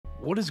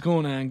What is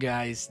going on,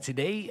 guys?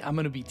 Today I'm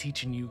going to be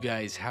teaching you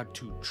guys how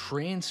to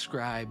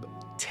transcribe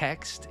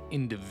text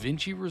in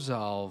Davinci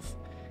Resolve,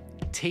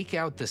 take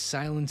out the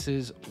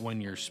silences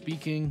when you're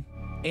speaking,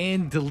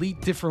 and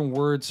delete different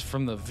words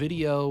from the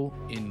video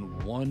in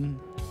 1,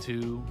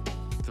 2,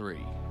 3.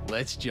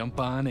 Let's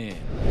jump on in.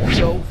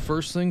 So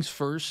first things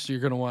first, you're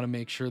going to want to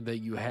make sure that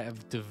you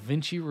have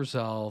Davinci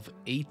Resolve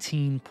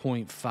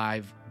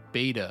 18.5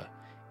 beta.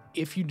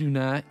 If you do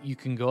not, you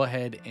can go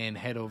ahead and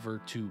head over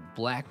to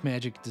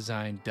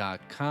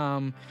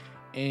blackmagicdesign.com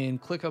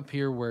and click up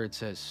here where it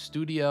says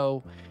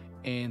Studio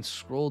and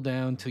scroll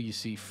down till you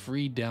see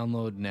free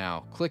download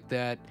now. Click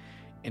that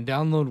and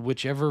download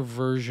whichever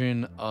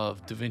version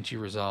of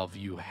Davinci Resolve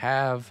you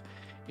have.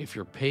 If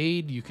you're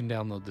paid, you can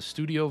download the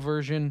Studio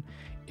version.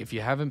 If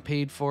you haven't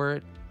paid for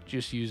it,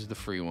 just use the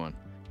free one.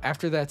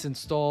 After that's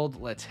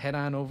installed, let's head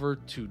on over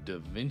to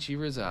Davinci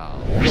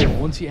Resolve. So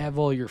once you have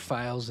all your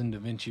files in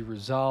Davinci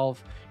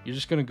Resolve, you're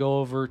just going to go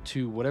over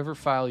to whatever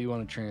file you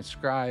want to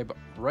transcribe,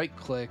 right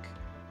click,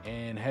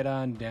 and head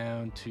on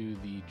down to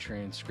the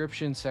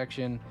transcription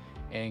section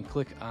and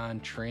click on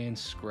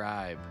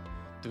transcribe.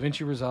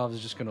 Davinci Resolve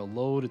is just going to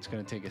load. It's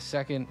going to take a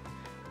second.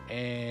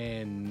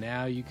 And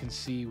now you can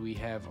see we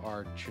have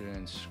our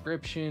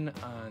transcription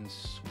on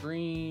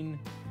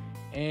screen,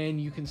 and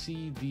you can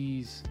see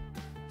these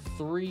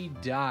 3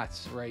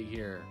 dots right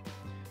here.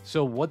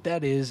 So what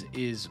that is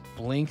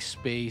blank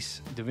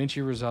space.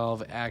 Davinci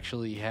Resolve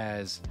actually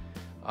has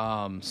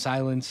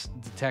silence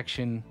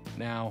detection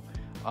now,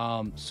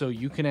 so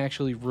you can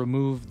actually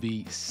remove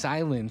the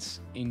silence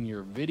in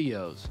your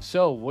videos.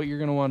 So what you're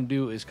going to want to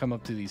do is come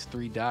up to these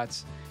 3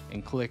 dots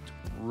and click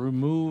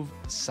remove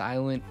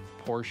silent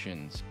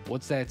portions.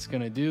 What that's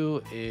going to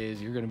do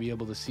is you're going to be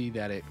able to see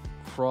that it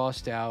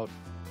crossed out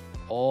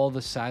all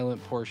the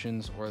silent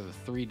portions, or the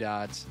 3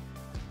 dots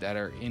that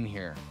are in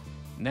here.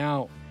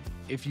 Now,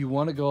 if you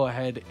want to go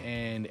ahead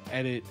and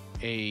edit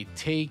a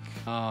take,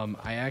 I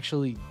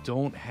actually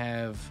don't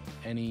have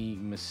any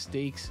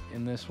mistakes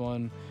in this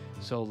one,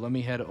 so let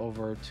me head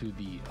over to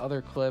the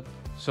other clip.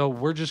 So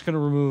we're just going to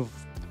remove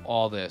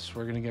all this.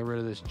 We're going to get rid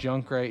of this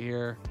junk right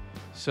here.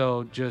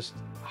 So just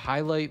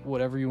highlight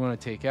whatever you want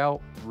to take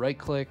out, right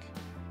click,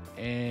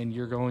 and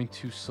you're going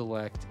to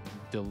select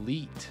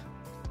delete.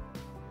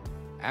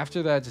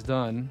 After that's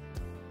done,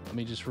 let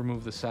me just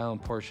remove the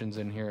silent portions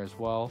in here as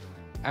well.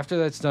 After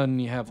that's done,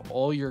 you have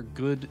all your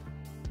good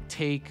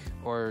take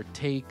or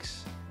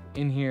takes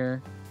in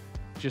here.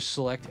 Just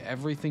select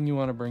everything you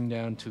want to bring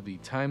down to the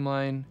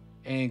timeline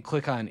and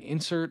click on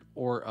insert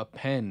or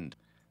append.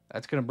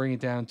 That's going to bring it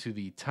down to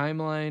the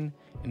timeline.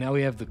 And now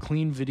we have the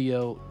clean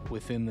video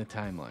within the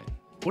timeline.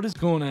 What is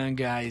going on,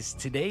 guys?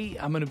 Today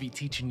I'm going to be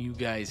teaching you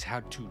guys how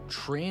to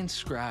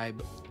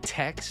transcribe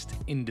text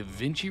in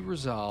Davinci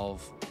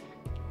Resolve,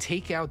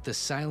 take out the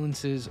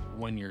silences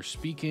when you're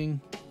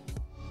speaking.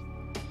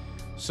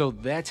 So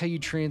that's how you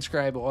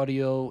transcribe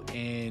audio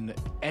and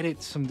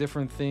edit some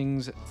different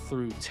things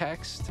through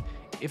text.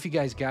 If you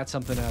guys got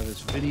something out of this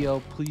video,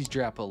 please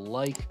drop a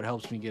like. It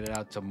helps me get it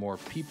out to more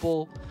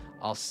people.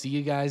 I'll see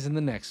you guys in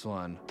the next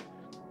one.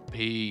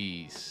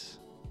 Peace.